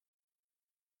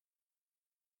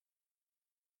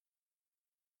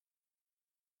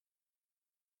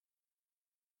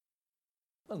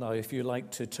Well, now, if you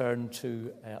like to turn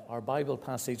to our Bible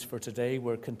passage for today,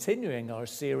 we're continuing our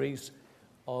series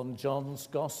on John's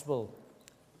Gospel.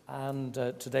 And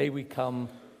today we come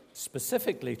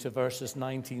specifically to verses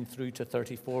 19 through to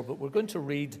 34, but we're going to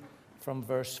read from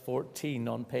verse 14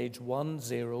 on page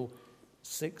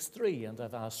 1063. And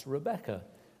I've asked Rebecca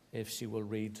if she will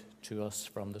read to us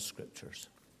from the Scriptures.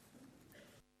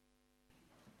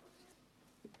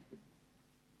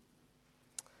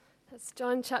 That's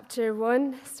John chapter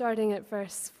 1, starting at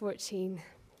verse 14.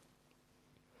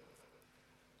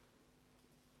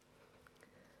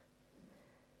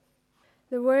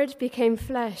 The Word became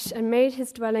flesh and made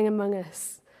his dwelling among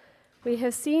us. We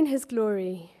have seen his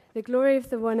glory, the glory of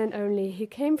the one and only, who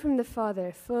came from the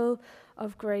Father, full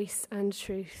of grace and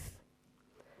truth.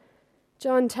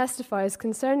 John testifies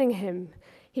concerning him.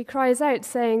 He cries out,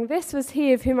 saying, "This was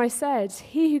he of whom I said,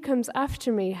 'He who comes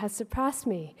after me has surpassed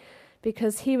me,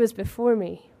 because he was before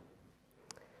me.'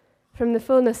 From the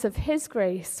fullness of his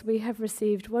grace, we have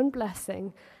received one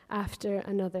blessing after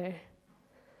another.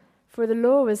 For the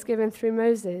law was given through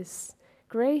Moses.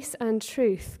 Grace and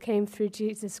truth came through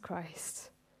Jesus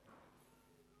Christ.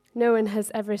 No one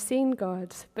has ever seen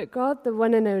God, but God, the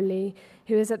one and only,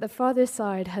 who is at the Father's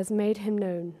side, has made him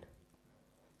known."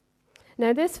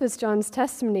 Now this was John's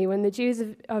testimony when the Jews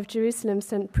of Jerusalem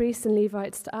sent priests and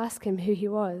Levites to ask him who he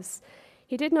was.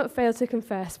 He did not fail to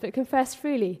confess, but confessed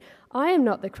freely, "I am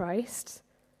not the Christ."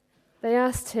 They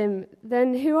asked him,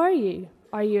 "Then who are you?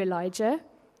 Are you Elijah?"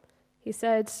 He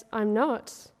said, "I'm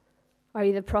not." "Are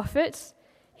you the prophet?"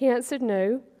 He answered,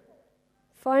 "No."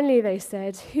 Finally they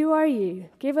said, "Who are you?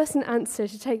 Give us an answer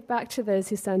to take back to those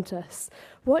who sent us.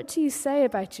 What do you say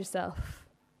about yourself?"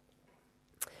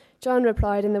 John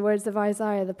replied in the words of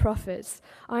Isaiah the prophet,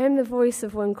 "I am the voice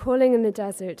of one calling in the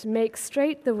desert, 'Make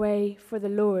straight the way for the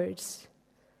Lord.'"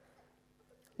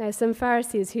 Now some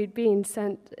Pharisees who'd been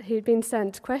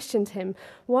sent questioned him,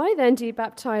 "Why then do you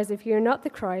baptize if you are not the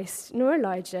Christ, nor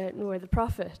Elijah, nor the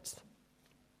prophet?"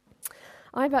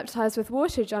 "I baptize with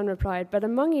water," John replied, "but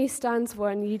among you stands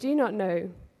one you do not know.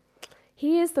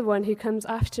 He is the one who comes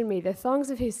after me, the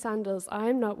thongs of whose sandals I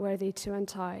am not worthy to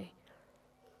untie."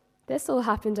 This all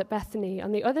happened at Bethany,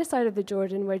 on the other side of the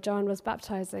Jordan where John was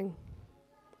baptizing.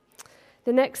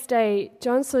 The next day,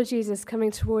 John saw Jesus coming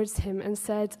towards him and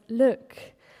said,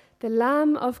 "Look, the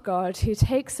Lamb of God who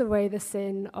takes away the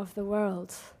sin of the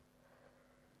world.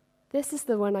 This is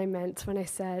the one I meant when I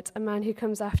said, 'A man who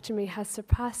comes after me has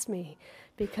surpassed me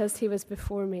because he was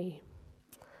before me.'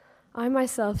 I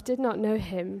myself did not know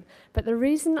him, but the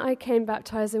reason I came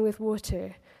baptizing with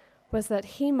water was that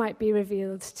he might be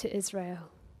revealed to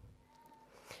Israel."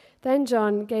 Then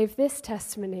John gave this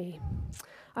testimony,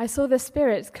 "I saw the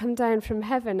Spirit come down from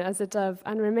heaven as a dove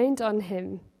and remained on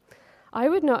him. I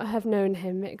would not have known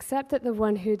him except that the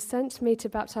one who had sent me to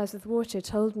baptize with water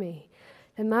told me,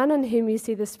 'The man on whom you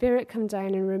see the Spirit come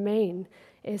down and remain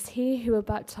is he who will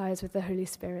baptize with the Holy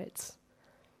Spirit.'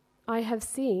 I have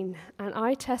seen and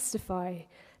I testify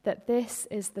that this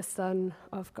is the Son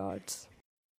of God."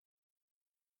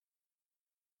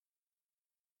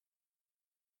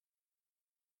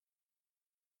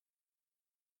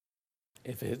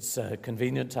 If it's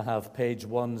convenient to have page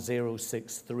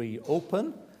 1063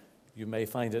 open, you may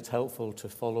find it helpful to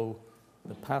follow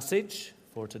the passage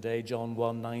for today, John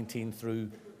 1:19 through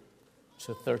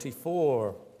to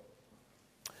 34.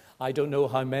 I don't know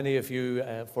how many of you,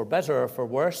 for better or for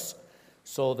worse,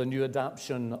 saw the new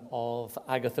adaptation of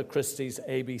Agatha Christie's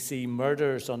ABC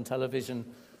Murders on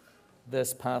television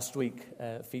this past week,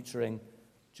 featuring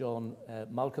John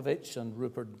Malkovich and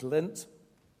Rupert Grint.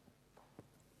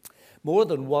 More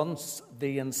than once,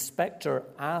 the inspector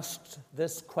asked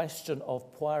this question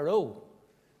of Poirot: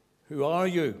 "Who are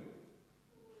you?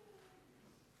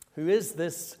 Who is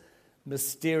this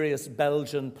mysterious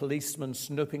Belgian policeman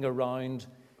snooping around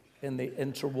in the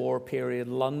interwar period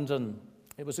London?"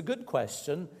 It was a good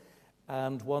question,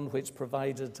 and one which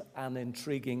provided an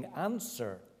intriguing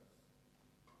answer.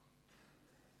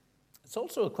 It's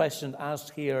also a question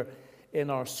asked here in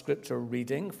our scripture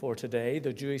reading for today.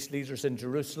 The Jewish leaders in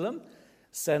Jerusalem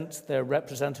sent their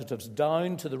representatives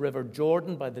down to the River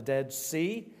Jordan by the Dead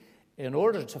Sea in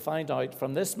order to find out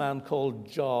from this man called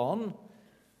John,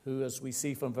 who, as we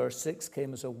see from verse 6,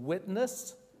 came as a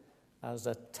witness, as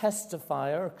a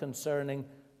testifier concerning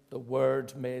the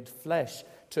Word made flesh,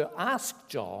 to ask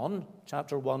John,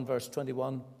 chapter 1, verse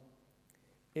 21,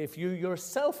 "If you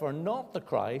yourself are not the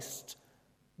Christ,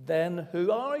 then who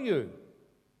are you?"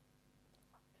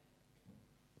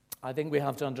 I think we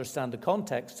have to understand the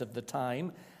context of the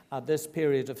time. At this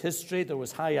period of history, there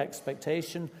was high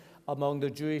expectation among the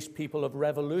Jewish people of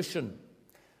revolution.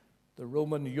 The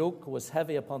Roman yoke was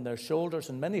heavy upon their shoulders,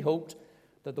 and many hoped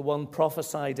that the one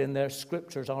prophesied in their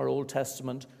scriptures, our Old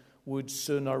Testament, would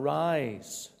soon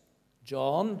arise.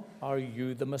 John, are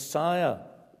you the Messiah?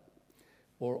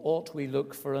 Or ought we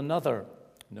look for another?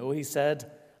 No, he said,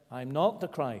 I'm not the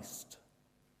Christ.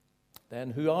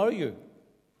 Then who are you?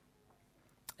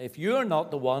 If you are not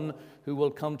the one who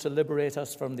will come to liberate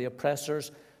us from the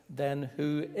oppressors, then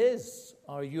who is?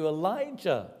 Are you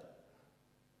Elijah?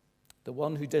 The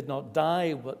one who did not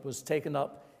die but was taken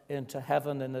up into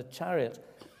heaven in a chariot.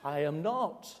 I am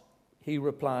not, he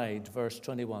replied, verse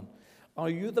 21. Are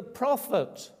you the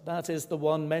prophet? That is the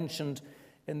one mentioned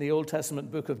in the Old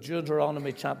Testament book of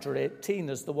Deuteronomy chapter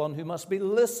 18 as the one who must be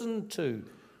listened to.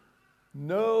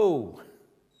 No.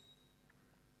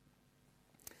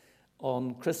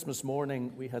 On Christmas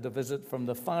morning, we had a visit from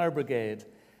the fire brigade,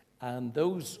 and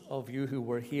those of you who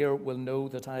were here will know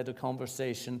that I had a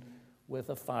conversation with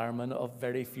a fireman of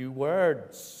very few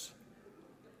words.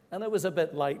 And it was a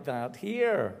bit like that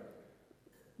here.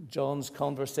 John's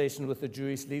conversation with the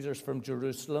Jewish leaders from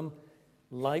Jerusalem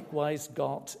likewise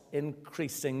got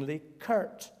increasingly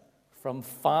curt, from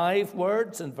 5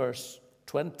 words in verse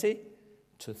 20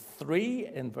 to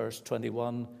 3 in verse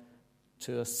 21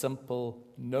 to a simple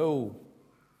no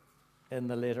in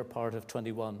the later part of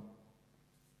 21.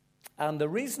 And the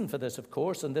reason for this, of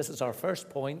course, and this is our first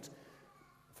point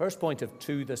of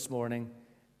 2 this morning,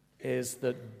 is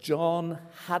that John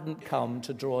hadn't come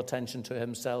to draw attention to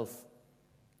himself.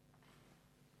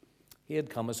 He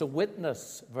had come as a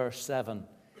witness, verse 7.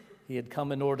 He had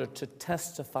come in order to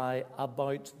testify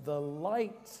about the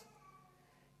light.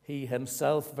 He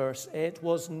himself, verse 8,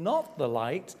 was not the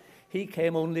light. He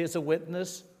came only as a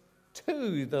witness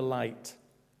to the light.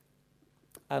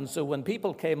 And so when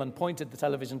people came and pointed the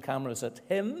television cameras at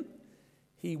him,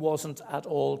 he wasn't at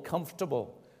all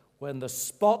comfortable. When the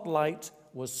spotlight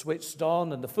was switched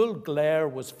on and the full glare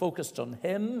was focused on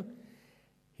him,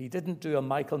 he didn't do a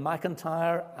Michael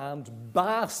McIntyre and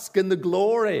bask in the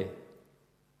glory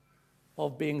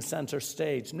of being center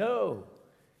stage. No,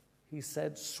 he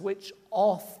said, switch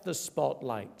off the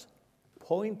spotlight.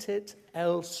 Point it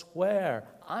elsewhere.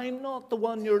 I'm not the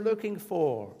one you're looking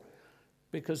for,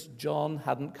 because John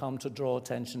hadn't come to draw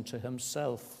attention to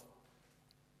himself.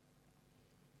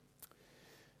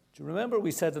 Do you remember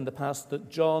we said in the past that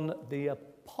John the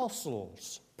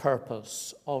Apostle's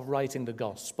purpose of writing the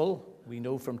gospel, we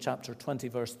know from chapter 20,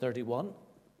 verse 31,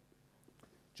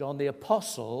 John the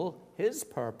Apostle, his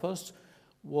purpose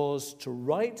was to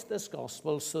write this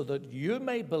gospel so that you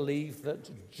may believe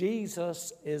that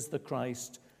Jesus is the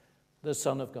Christ, the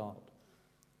Son of God,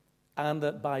 and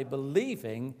that by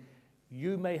believing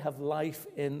you may have life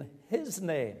in his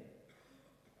name.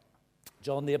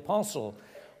 John the Apostle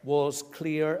was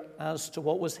clear as to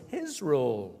what was his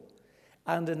role.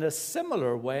 And in a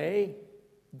similar way,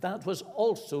 that was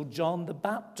also John the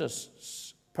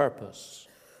Baptist's purpose.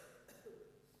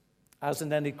 As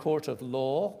in any court of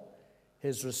law,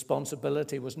 his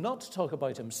responsibility was not to talk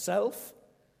about himself,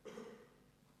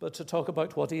 but to talk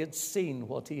about what he had seen,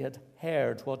 what he had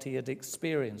heard, what he had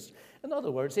experienced. In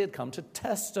other words, he had come to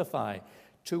testify,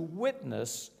 to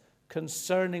witness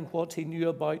concerning what he knew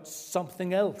about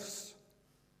something else,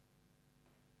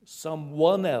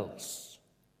 someone else,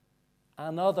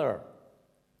 another,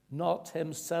 not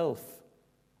himself.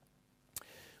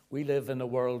 We live in a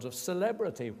world of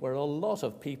celebrity where a lot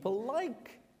of people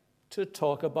like to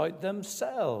talk about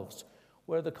themselves,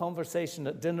 where the conversation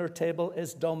at dinner table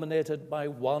is dominated by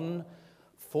one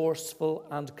forceful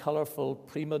and colourful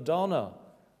prima donna.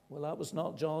 Well, that was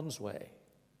not John's way.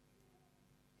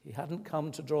 He hadn't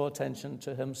come to draw attention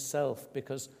to himself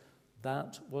because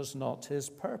that was not his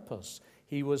purpose.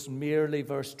 He was merely,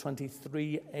 verse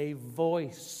 23, a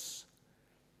voice.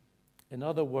 In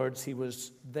other words, he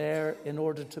was there in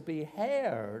order to be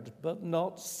heard but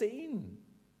not seen.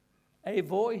 A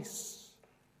voice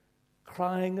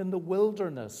crying in the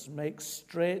wilderness, make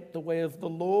straight the way of the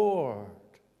Lord.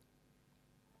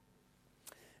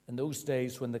 In those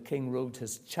days when the king rode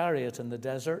his chariot in the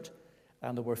desert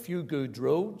and there were few good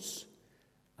roads,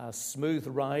 a smooth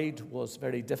ride was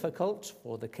very difficult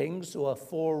for the king, so a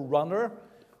forerunner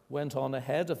went on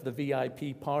ahead of the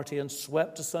VIP party and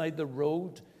swept aside the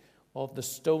road of the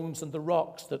stones and the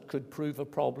rocks that could prove a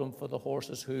problem for the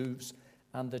horses' hooves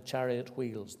and the chariot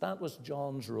wheels. That was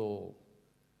John's role.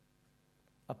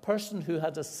 A person who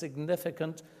had a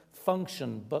significant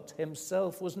function, but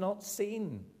himself was not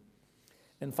seen.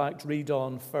 In fact, read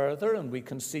on further, and we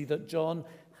can see that John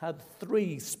had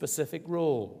 3 specific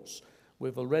roles.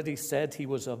 We've already said he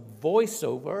was a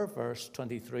voiceover, verse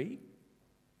 23.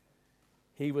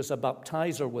 He was a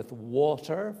baptizer with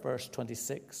water, verse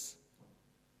 26.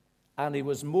 And he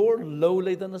was more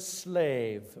lowly than a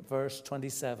slave. Verse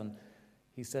 27.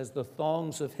 He says, the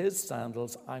thongs of his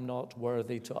sandals I'm not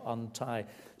worthy to untie.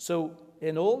 So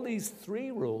in all these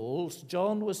three roles,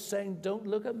 John was saying, don't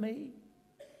look at me.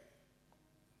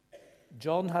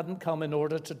 John hadn't come in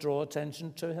order to draw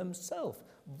attention to himself.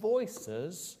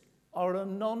 Voices are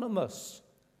anonymous.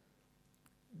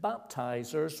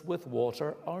 Baptizers with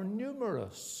water are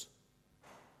numerous.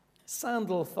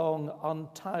 Sandal thong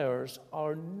untiers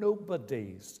are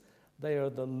nobodies. They are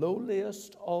the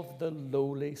lowliest of the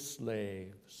lowly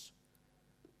slaves.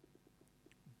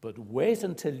 But wait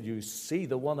until you see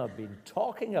the one I've been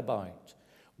talking about.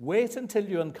 Wait until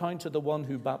you encounter the one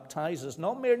who baptizes,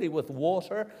 not merely with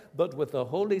water, but with the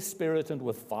Holy Spirit and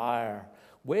with fire.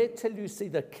 Wait till you see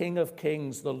the King of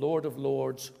Kings, the Lord of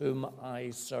Lords, whom I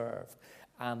serve.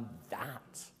 And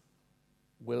that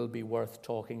will be worth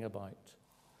talking about.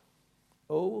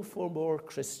 Oh, for more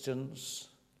Christians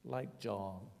like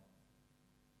John.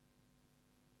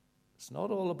 It's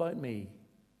not all about me.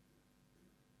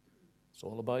 It's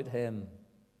all about him.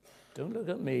 Don't look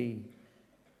at me.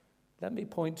 Let me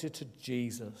point you to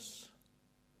Jesus.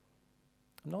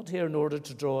 I'm not here in order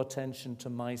to draw attention to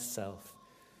myself.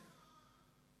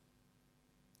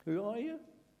 Who are you?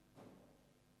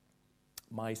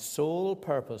 My sole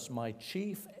purpose, my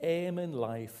chief aim in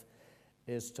life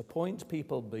is to point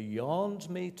people beyond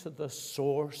me to the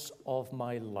source of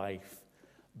my life,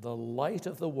 the light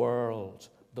of the world,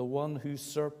 the one who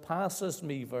surpasses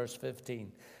me, verse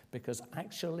 15, because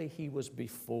actually he was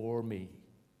before me.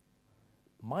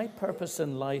 My purpose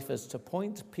in life is to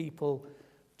point people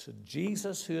to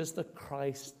Jesus, who is the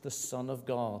Christ, the Son of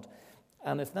God.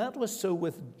 And if that was so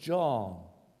with John,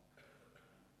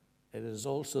 it is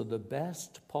also the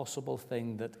best possible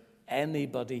thing that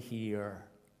anybody here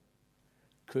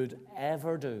could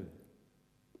ever do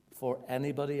for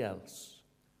anybody else.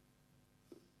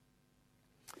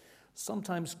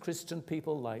 Sometimes Christian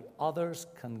people, like others,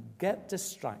 can get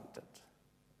distracted.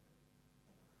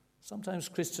 Sometimes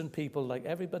Christian people, like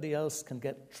everybody else, can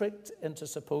get tricked into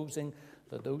supposing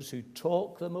that those who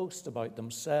talk the most about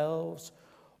themselves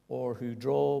or who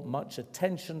draw much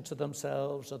attention to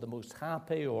themselves are the most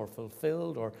happy or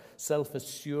fulfilled or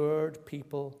self-assured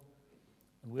people.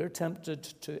 And we're tempted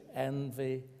to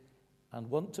envy and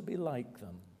want to be like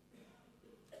them.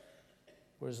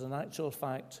 Whereas in actual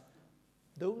fact,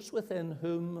 those within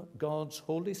whom God's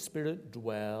Holy Spirit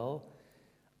dwell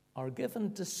are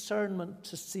given discernment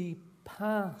to see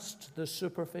past the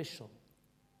superficial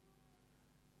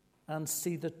and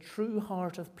see the true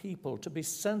heart of people, to be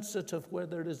sensitive where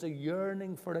there is a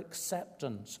yearning for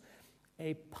acceptance,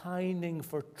 a pining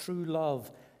for true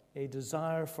love, a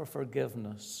desire for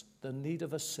forgiveness, the need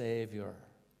of a Savior.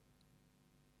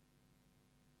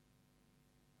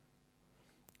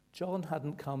 John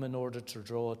hadn't come in order to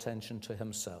draw attention to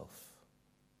himself.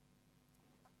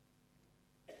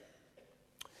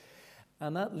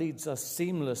 And that leads us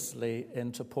seamlessly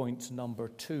into point number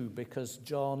 2, because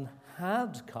John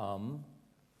had come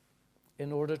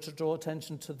in order to draw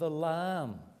attention to the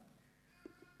Lamb.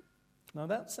 Now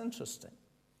that's interesting.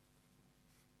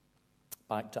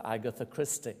 Back to Agatha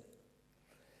Christie.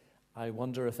 I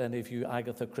wonder if any of you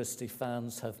Agatha Christie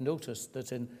fans have noticed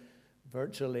that in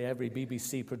virtually every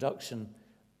BBC production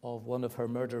of one of her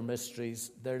murder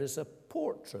mysteries, there is a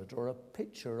portrait or a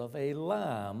picture of a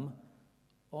lamb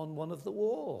on one of the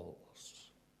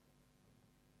walls.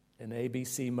 In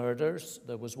ABC Murders,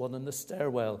 there was one in the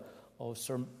stairwell of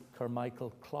Sir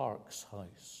Carmichael Clark's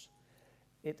house.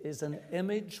 It is an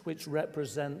image which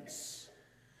represents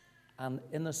an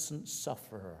innocent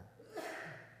sufferer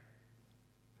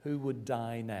who would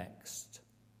die next.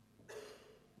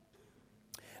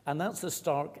 And that's the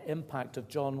stark impact of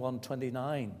John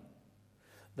 1:29.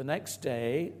 The next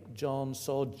day, John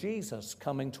saw Jesus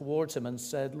coming towards him and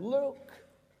said, "Look,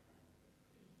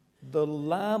 the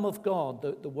Lamb of God."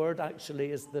 The word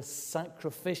actually is the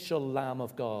sacrificial Lamb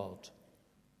of God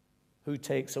who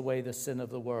takes away the sin of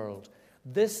the world.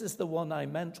 This is the one I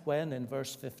meant when, in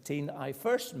verse 15, I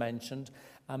first mentioned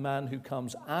a man who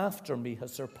comes after me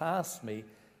has surpassed me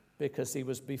because he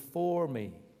was before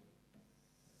me.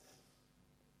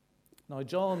 Now,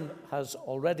 John has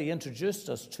already introduced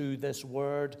us to this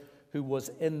Word who was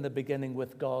in the beginning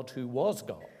with God, who was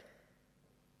God.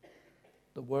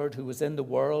 The Word who was in the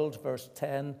world, verse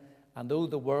 10, and though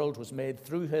the world was made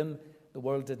through him, the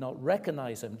world did not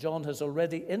recognize him. John has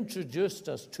already introduced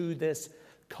us to this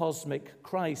cosmic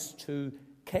Christ who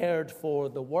cared for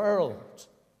the world.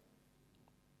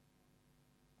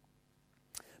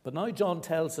 But now John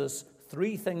tells us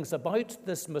 3 things about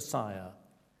this Messiah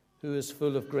who is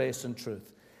full of grace and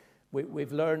truth.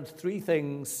 We've learned 3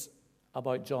 things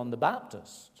about John the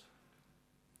Baptist,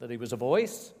 that he was a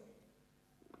voice,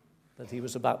 that he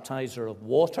was a baptizer of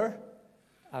water,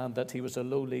 and that he was a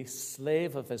lowly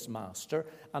slave of his master.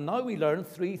 And now we learn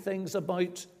three things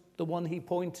about the one he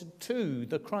pointed to,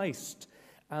 the Christ,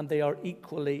 and they are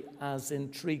equally as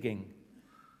intriguing.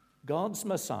 God's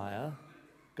Messiah,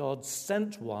 God's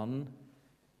sent one,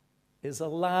 is a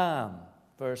lamb,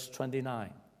 verse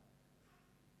 29.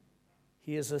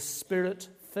 He is a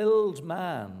spirit-filled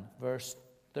man, verse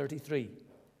 33.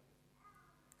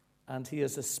 And he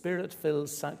is a spirit-filled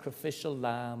sacrificial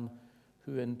lamb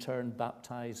who in turn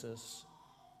baptizes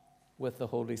with the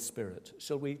Holy Spirit.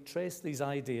 Shall we trace these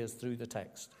ideas through the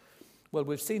text? Well,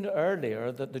 we've seen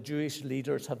earlier that the Jewish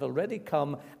leaders have already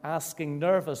come asking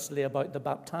nervously about the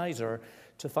baptizer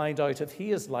to find out if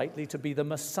he is likely to be the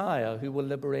Messiah who will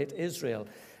liberate Israel.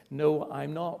 No,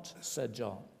 I'm not, said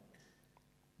John.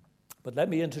 But let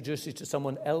me introduce you to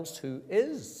someone else who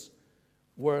is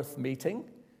worth meeting.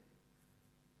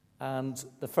 And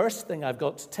the first thing I've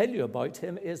got to tell you about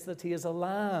him is that he is a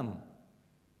lamb,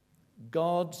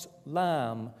 God's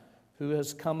lamb who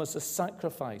has come as a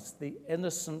sacrifice, the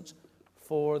innocent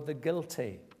for the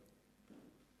guilty.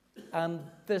 And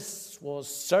this was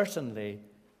certainly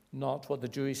not what the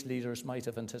Jewish leaders might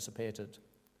have anticipated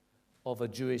of a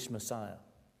Jewish Messiah.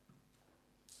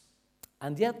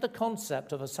 And yet the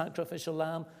concept of a sacrificial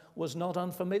lamb was not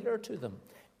unfamiliar to them.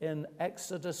 In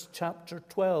Exodus chapter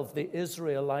 12, the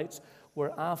Israelites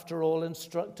were after all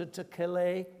instructed to kill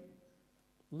a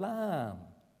lamb,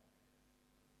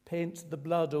 paint the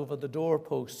blood over the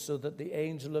doorposts so that the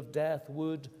angel of death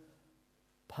would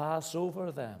pass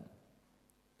over them.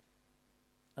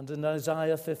 And in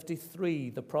Isaiah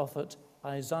 53, the prophet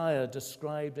Isaiah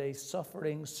described a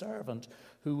suffering servant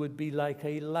who would be like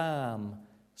a lamb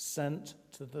sent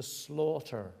to the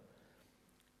slaughter.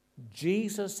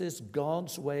 Jesus is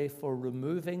God's way for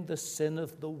removing the sin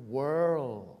of the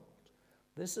world.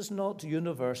 This is not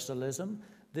universalism.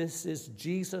 This is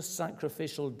Jesus'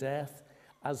 sacrificial death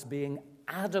as being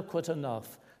adequate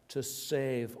enough to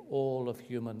save all of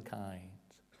humankind.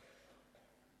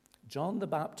 John the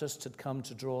Baptist had come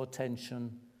to draw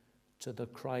attention to the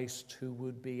Christ who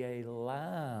would be a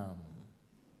lamb.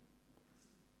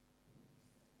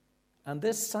 And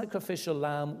this sacrificial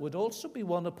lamb would also be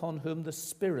one upon whom the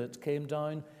Spirit came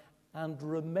down and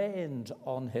remained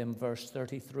on him, verse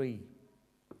 33.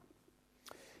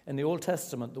 In the Old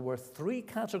Testament, there were three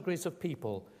categories of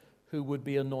people who would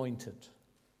be anointed: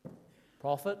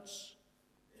 prophets,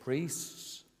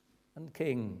 priests, and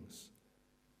kings.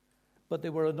 But they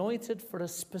were anointed for a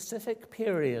specific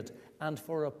period and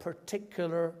for a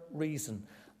particular reason.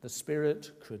 The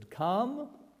Spirit could come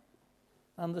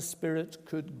and the Spirit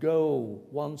could go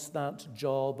once that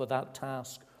job or that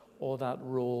task or that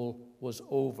role was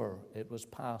over. It was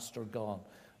past or gone.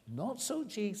 Not so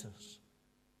Jesus.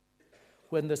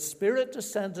 When the Spirit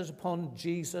descended upon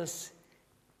Jesus,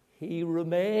 he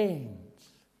remained.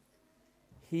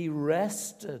 He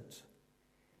rested.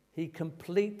 He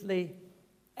completely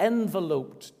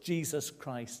enveloped Jesus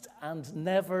Christ and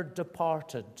never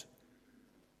departed.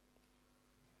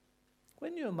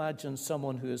 When you imagine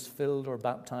someone who is filled or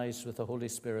baptized with the Holy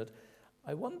Spirit,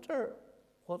 I wonder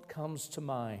what comes to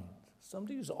mind.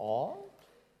 Somebody who's odd,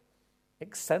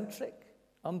 eccentric,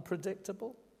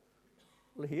 unpredictable?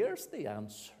 Well, here's the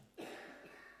answer.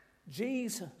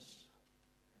 Jesus.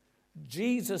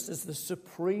 Jesus is the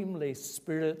supremely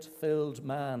Spirit-filled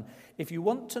man. If you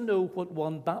want to know what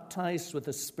one baptized with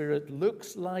the Spirit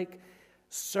looks like,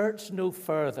 search no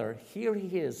further. Here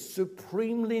he is,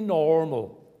 supremely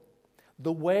normal.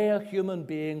 The way a human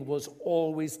being was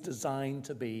always designed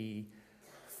to be,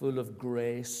 full of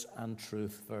grace and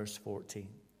truth, verse 14.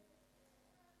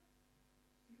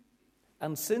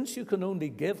 And since you can only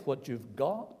give what you've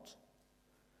got,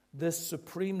 this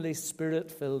supremely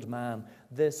Spirit-filled man,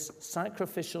 this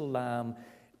sacrificial lamb,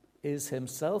 is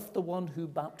himself the one who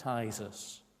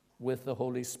baptizes with the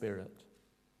Holy Spirit.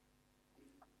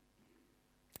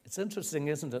 It's interesting,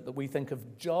 isn't it, that we think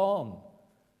of John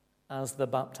as the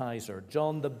baptizer,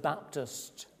 John the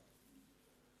Baptist.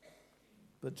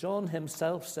 But John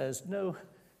himself says, no,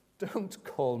 don't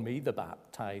call me the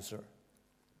baptizer.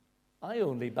 I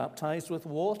only baptize with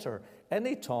water.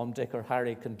 Any Tom, Dick, or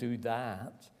Harry can do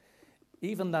that.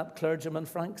 Even that clergyman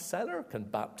Frank Seller can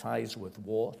baptize with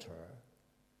water.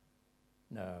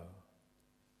 No.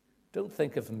 Don't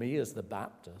think of me as the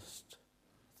Baptist.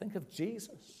 Think of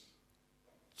Jesus.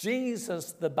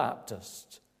 Jesus the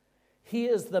Baptist. He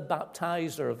is the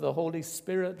baptizer of the Holy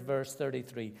Spirit, verse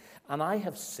 33. And I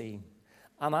have seen,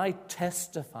 and I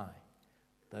testify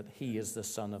that he is the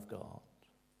Son of God.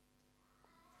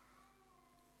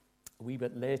 a wee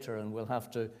bit later, and we'll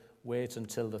have to wait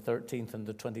until the 13th and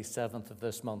the 27th of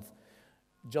this month,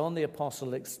 John the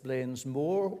Apostle explains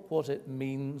more what it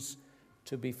means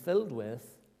to be filled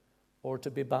with or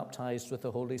to be baptized with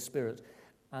the Holy Spirit.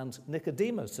 And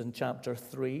Nicodemus in chapter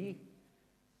 3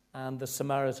 and the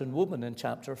Samaritan woman in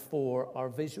chapter 4 are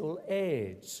visual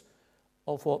aids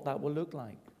of what that will look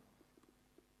like.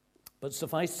 But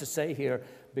suffice to say here,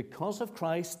 because of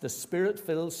Christ, the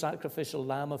Spirit-filled sacrificial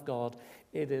Lamb of God,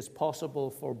 it is possible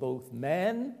for both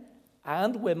men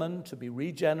and women to be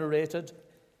regenerated,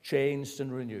 changed,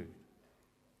 and renewed.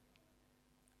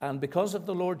 And because of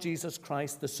the Lord Jesus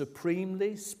Christ, the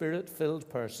supremely Spirit-filled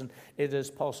person, it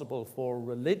is possible for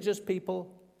religious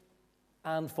people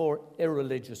and for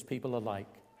irreligious people alike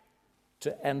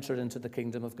to enter into the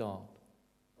kingdom of God.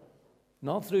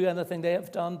 Not through anything they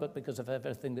have done, but because of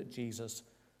everything that Jesus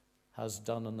has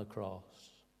done on the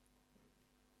cross.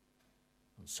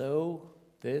 And so,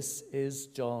 this is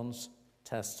John's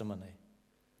testimony.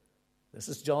 This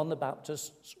is John the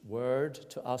Baptist's word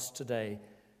to us today.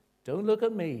 Don't look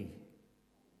at me.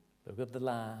 Look at the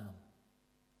Lamb.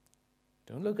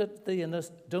 Don't look at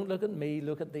me.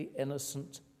 Look at the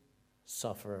innocent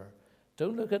sufferer.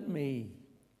 Don't look at me.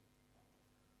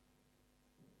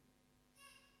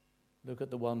 Look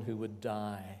at the one who would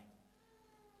die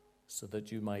so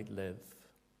that you might live.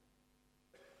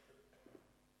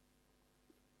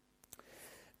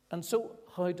 And so,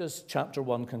 how does chapter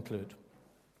 1 conclude?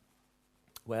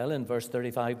 Well, in verse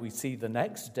 35, we see the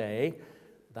next day.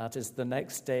 That is the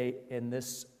next day in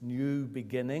this new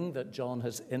beginning that John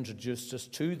has introduced us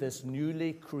to, this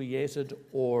newly created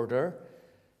order.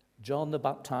 John the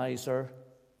Baptizer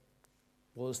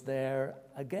was there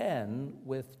again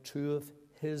with two of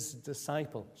his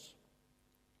disciples.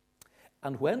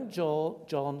 And when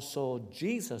John saw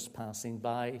Jesus passing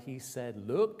by, he said,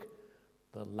 "Look,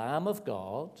 the Lamb of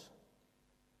God."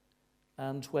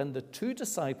 And when the two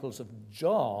disciples of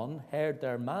John heard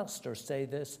their master say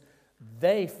this,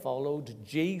 they followed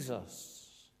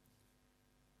Jesus.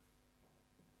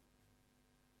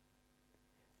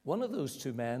 One of those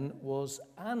two men was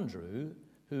Andrew,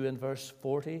 who in verse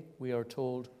 40 we are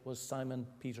told was Simon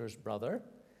Peter's brother.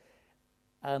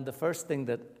 And the first thing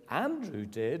that Andrew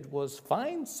did was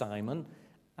find Simon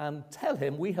and tell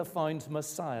him, "We have found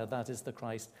Messiah," that is the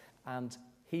Christ. And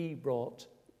he brought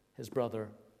his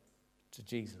brother to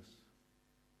Jesus.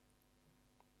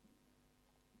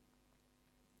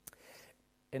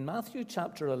 In Matthew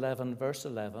chapter 11, verse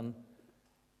 11,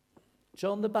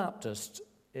 John the Baptist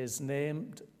is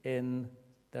named in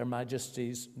their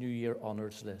Majesty's New Year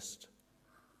honours list.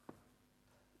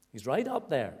 He's right up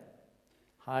there,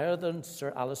 higher than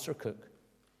Sir Alistair Cook.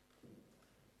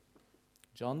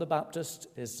 John the Baptist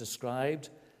is described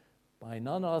by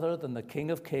none other than the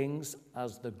King of Kings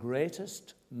as the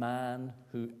greatest man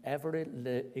who ever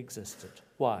existed.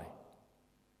 Why?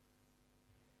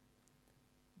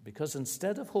 Because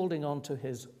instead of holding on to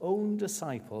his own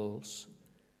disciples,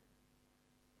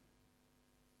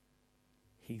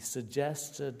 he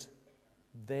suggested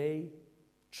they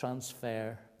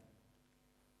transfer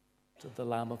to the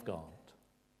Lamb of God.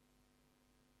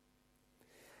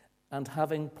 And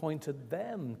having pointed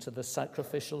them to the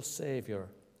sacrificial Savior,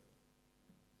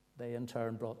 they in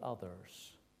turn brought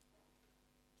others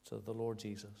to the Lord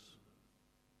Jesus.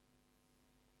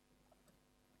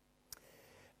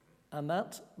 And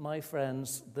that, my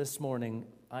friends, this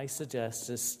morning, I suggest,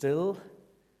 is still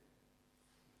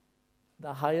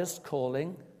the highest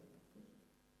calling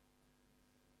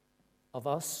of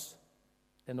us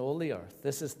in all the earth.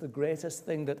 This is the greatest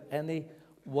thing that any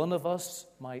one of us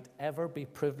might ever be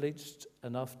privileged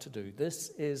enough to do. This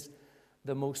is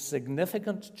the most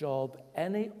significant job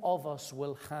any of us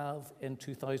will have in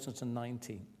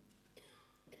 2019.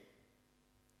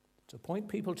 To point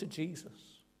people to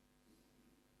Jesus,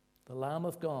 the Lamb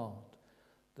of God,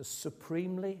 the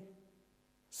supremely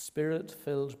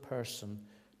Spirit-filled person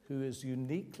who is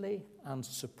uniquely and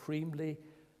supremely,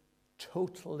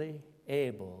 totally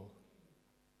able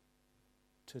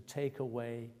to take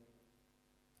away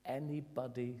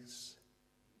anybody's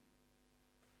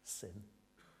sin.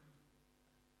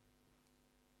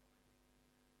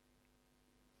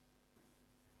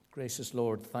 Gracious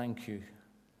Lord, thank you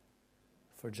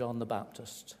for John the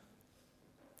Baptist.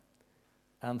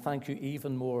 And thank you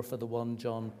even more for the one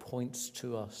John points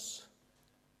to us,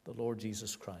 the Lord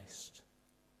Jesus Christ.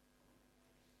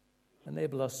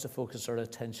 Enable us to focus our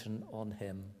attention on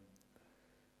him,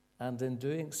 and in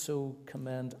doing so,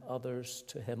 commend others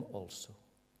to him also.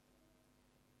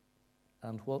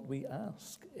 And what we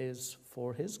ask is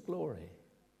for his glory.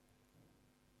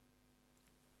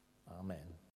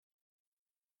 Amen.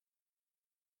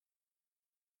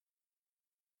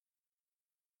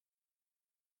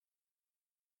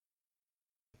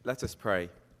 Let us pray.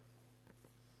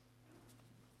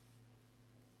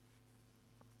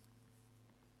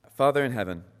 Father in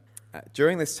heaven,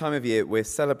 during this time of year, we're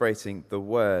celebrating the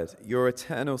Word, your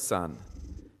eternal Son,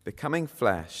 becoming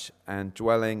flesh and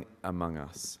dwelling among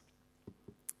us.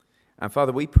 And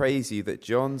Father, we praise you that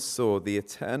John saw the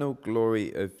eternal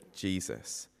glory of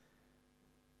Jesus,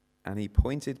 and he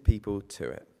pointed people to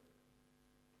it.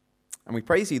 And we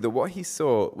praise you that what he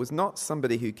saw was not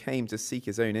somebody who came to seek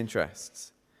his own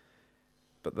interests,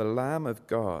 but the Lamb of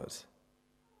God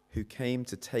who came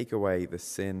to take away the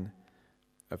sin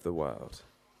of the world.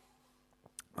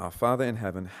 Our Father in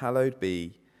heaven, hallowed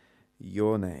be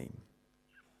your name.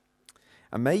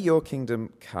 And may your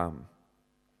kingdom come.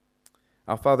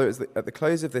 Our Father, at the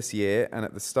close of this year and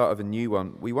at the start of a new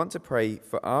one, we want to pray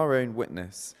for our own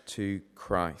witness to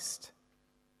Christ.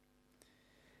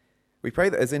 We pray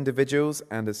that as individuals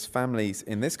and as families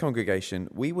in this congregation,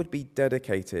 we would be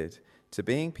dedicated to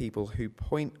being people who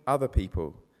point other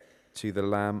people to the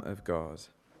Lamb of God.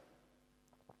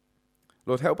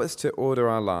 Lord, help us to order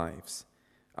our lives,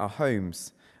 our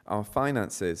homes, our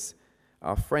finances,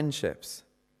 our friendships,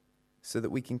 so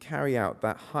that we can carry out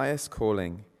that highest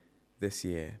calling this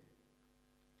year.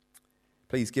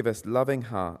 Please give us loving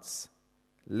hearts,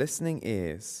 listening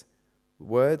ears,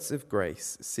 words of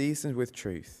grace seasoned with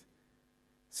truth,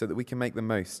 so that we can make the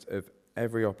most of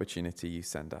every opportunity you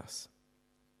send us.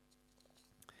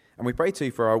 And we pray too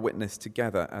for our witness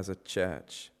together as a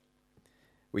church.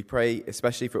 We pray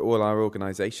especially for all our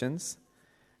organisations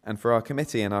and for our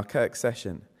committee and our Kirk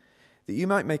session, that you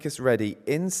might make us ready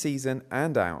in season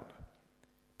and out,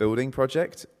 building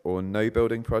project or no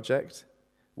building project,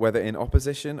 whether in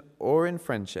opposition or in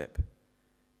friendship,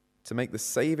 to make the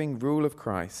saving rule of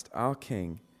Christ, our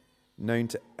King, known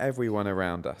to everyone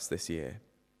around us this year.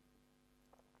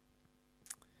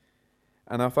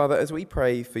 And our Father, as we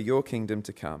pray for your kingdom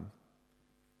to come,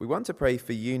 we want to pray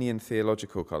for Union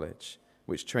Theological College,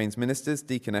 which trains ministers,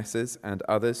 deaconesses, and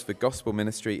others for gospel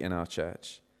ministry in our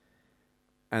church,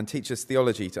 and teaches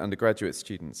theology to undergraduate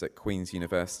students at Queen's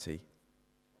University.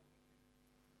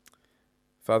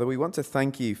 Father, we want to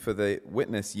thank you for the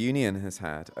witness Union has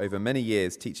had over many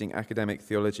years teaching academic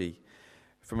theology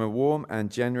from a warm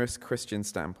and generous Christian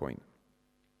standpoint.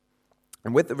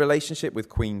 And with the relationship with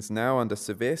Queen's now under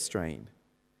severe strain,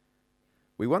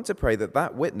 we want to pray that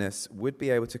that witness would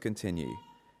be able to continue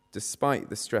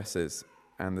despite the stresses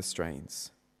and the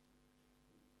strains.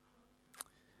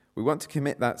 We want to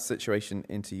commit that situation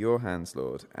into your hands,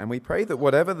 Lord, and we pray that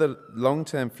whatever the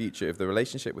long-term future of the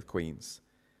relationship with Queen's,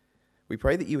 we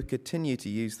pray that you would continue to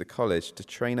use the college to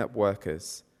train up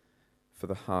workers for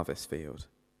the harvest field.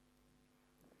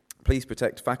 Please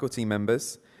protect faculty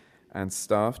members and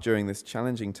staff during this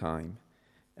challenging time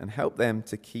and help them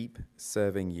to keep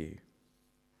serving you.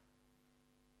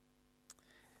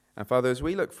 And Father, as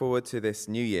we look forward to this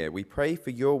new year, we pray for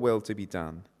your will to be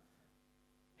done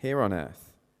here on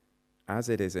earth as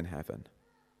it is in heaven.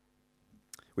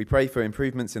 We pray for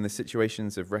improvements in the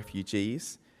situations of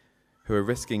refugees who are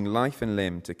risking life and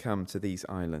limb to come to these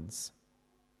islands.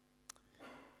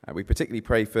 We particularly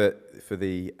pray for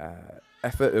the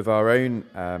effort of our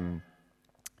own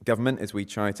government as we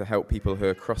try to help people who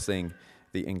are crossing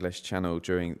the English Channel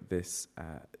during this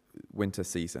winter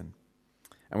season.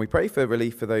 And we pray for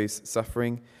relief for those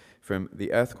suffering from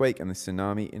the earthquake and the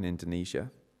tsunami in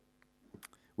Indonesia.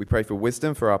 We pray for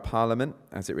wisdom for our Parliament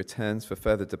as it returns for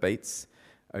further debates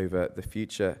over the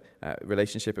future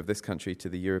relationship of this country to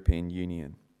the European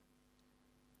Union.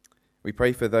 We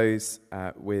pray for those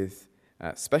with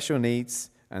special needs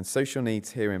and social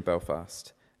needs here in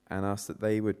Belfast and ask that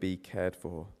they would be cared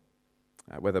for,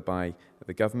 whether by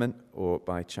the government or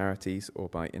by charities or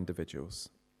by individuals.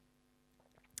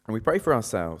 And we pray for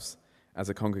ourselves as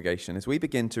a congregation as we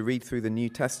begin to read through the New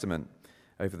Testament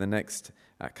over the next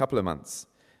couple of months,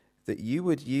 that you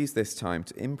would use this time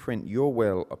to imprint your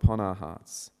will upon our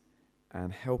hearts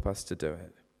and help us to do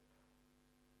it.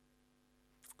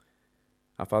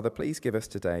 Our Father, please give us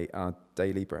today our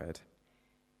daily bread.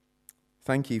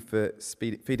 Thank you for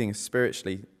feeding us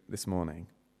spiritually this morning.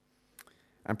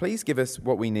 And please give us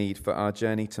what we need for our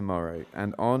journey tomorrow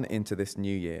and on into this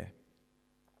new year.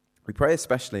 We pray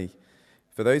especially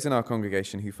for those in our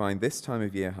congregation who find this time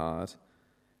of year hard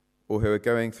or who are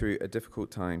going through a difficult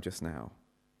time just now.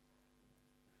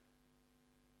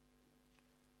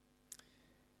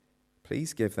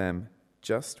 Please give them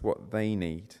just what they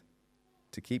need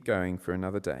to keep going for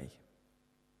another day.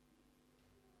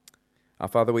 Our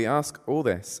Father, we ask all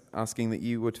this, asking that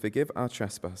you would forgive our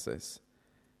trespasses,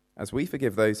 as we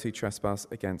forgive those who trespass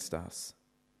against us,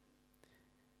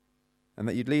 and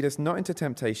that you'd lead us not into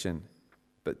temptation,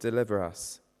 but deliver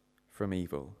us from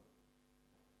evil.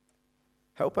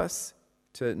 Help us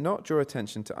to not draw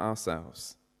attention to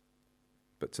ourselves,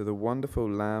 but to the wonderful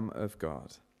Lamb of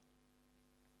God.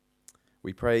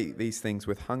 We pray these things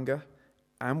with hunger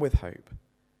and with hope,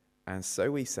 and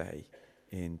so we say,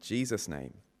 in Jesus'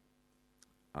 name,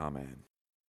 Amen.